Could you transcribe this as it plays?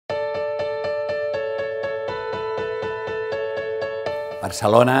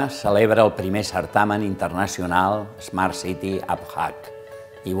Barcelona celebra el primer certamen internacional Smart City App Hack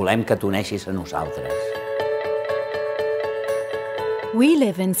i volem que t'uneixis a nosaltres. We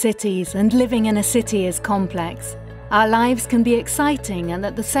live in cities, and living in a city is complex. Our lives can be exciting and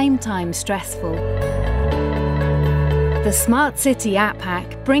at the same time stressful. The Smart City App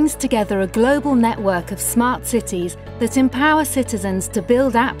Hack brings together a global network of smart cities that empower citizens to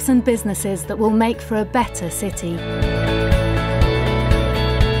build apps and businesses that will make for a better city.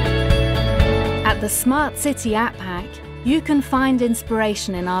 At the Smart City App Hack, you can find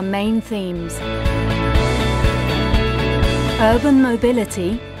inspiration in our main themes: urban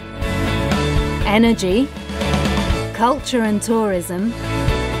mobility, energy, culture and tourism,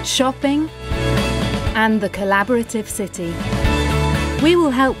 shopping, and the collaborative city. We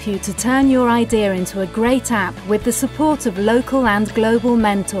will help you to turn your idea into a great app with the support of local and global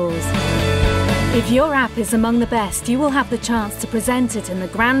mentors. If your app is among the best, you will have the chance to present it in the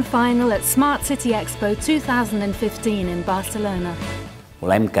grand final at Smart City Expo 2015 in Barcelona.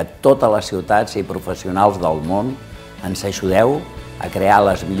 Volem que totes les ciutats i professionals del món ens ajudeu a crear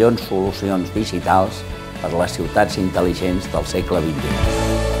les millors solucions digitals per a les ciutats intel·ligents del segle XXI.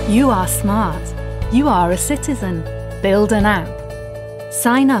 You are smart. You are a citizen. Build an app.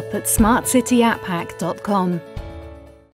 Sign up at smartcityaphack.com.